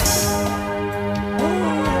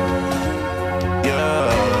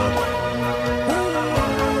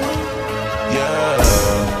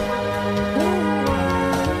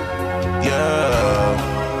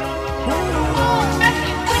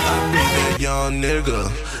young nigga,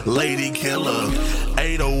 lady killer.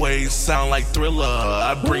 808 sound like Thriller,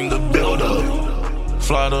 I bring the build up.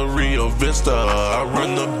 Fly to Rio Vista, I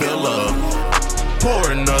run the bill up.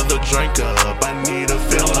 Pour another drink up, I need a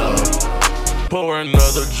fill up. Pour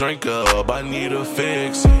another drink up, I need a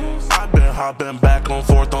fix. I've been hopping back and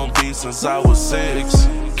forth on beats since I was 6.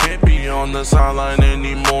 Can't be on the sideline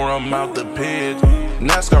anymore, I'm out the pit.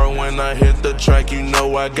 NASCAR when I hit the track, you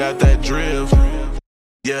know I got that drift.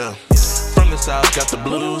 Yeah, from the south, got the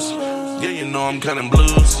blues. Yeah, you know I'm counting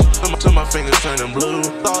blues till my fingers turning blue.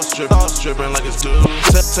 Thoughts dripping like it's due.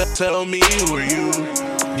 Tell me who are you?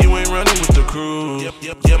 You ain't running with the crew.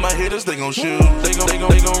 Yeah, my hitters, they gon' shoot. They gon'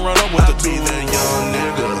 run up with the beat. That young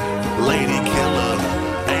nigga, lady killer.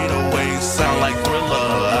 808 sound like Thriller,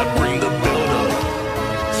 I bring the build up.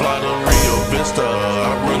 Fly to Rio Vista,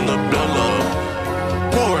 I run the bill up.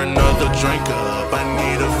 Pour another drink up, I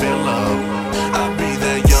need a fill up. I be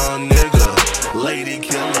that young nigga, lady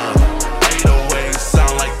killer. 808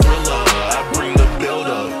 sound like Thriller, I bring the build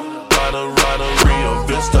up. Fly to Rio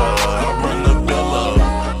Vista, I run the bill up.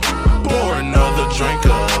 Pour another drink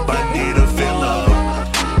up, I need a fill up.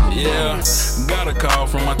 Yeah, got a call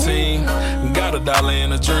from my team, got $1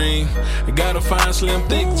 in a dream. Gotta find Slim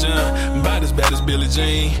Thick John, about as bad as Billie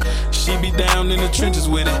Jean. She be down in the trenches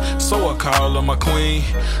with it, so I call her my queen.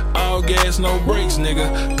 All gas, no brakes,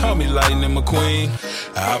 nigga, call me Lightning McQueen.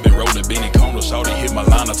 I've been rolling Benny Corner, shorty hit my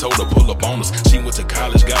line, I told her pull up on us. She went to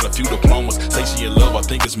college, got a few diplomas. Say she in love, I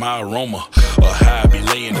think it's my aroma. Or how I be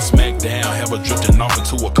laying the smack down, have her drifting off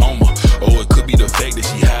into a coma. Or it could be the fact that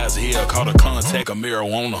she high as hell, caught a contact of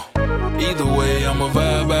marijuana. Either way, I'ma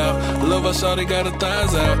vibe out. Love her, shawty got her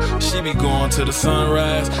thighs out. She be going to the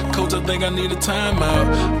sunrise. Coach, I think I need a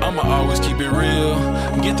timeout. I'ma always keep it real.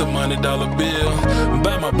 Get the money, dollar bill.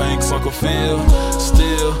 Buy my bank, Uncle Phil.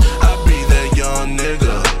 Still, I be that young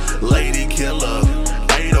nigga, lady killer.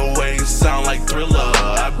 808 sound like Thriller,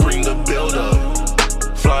 I bring the build up.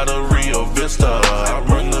 Fly to Rio Vista, I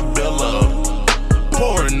run the bill up.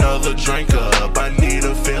 Pour another drink up, I need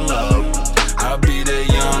a fill up. I be that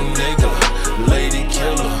young nigga, lady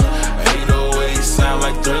killer. 808 sound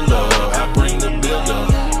like Thriller, I bring the bill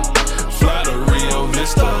up. Fly to Rio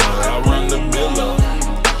Vista, I run the bill up.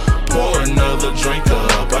 Pour another drink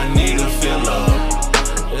up, I need a fill up.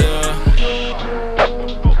 Yeah.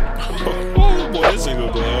 Oh boy, this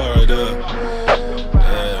nigga go hard up.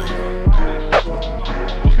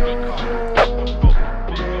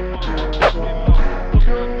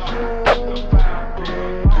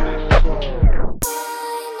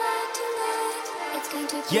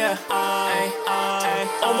 Yeah,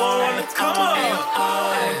 I'm on the come on.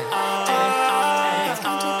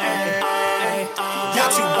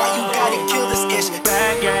 Yachty, why you gotta kill this ish?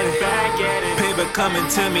 Back at it. Paper coming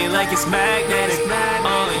to me like it's magnetic.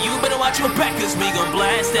 You better watch your back, cause we gon'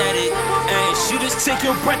 blast at it. Shooters take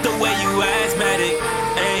your breath away, you asthmatic.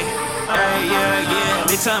 Yeah.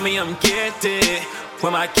 They tell me I'm gifted.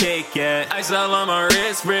 Where my cake at? Ice all on my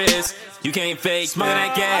wrist. You can't fake smoking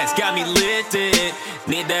that gas, got me lifted.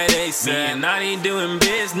 Need that AC, and I ain't doing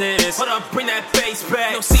business. Hold up, bring that face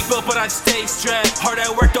back. No seatbelt, but I stay strapped. Hard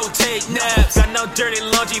at work, don't take naps. Got no dirty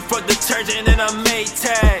laundry for detergent, and I made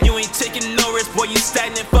tag. You ain't taking no risk, boy, you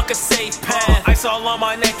stagnant, fuck a safe path. Ice all on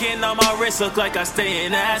my neck and on my wrist, look like I stay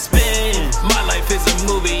in Aspen. My life is a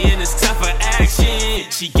movie, and it's time for action.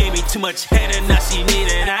 She gave me too much head, and now she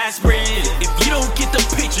need an aspirin. If you don't get the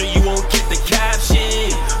picture, you won't get the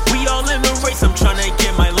caption. We all in the race, I'm tryna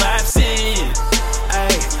get my laps in.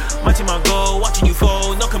 Ayy, my team on goal, watching you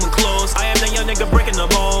fold, no coming close. I am the young nigga breaking the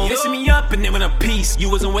mold. You lifted me up and then went a piece. You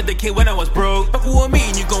wasn't with the kid when I was broke. Fuck with me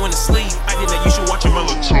and you going to sleep.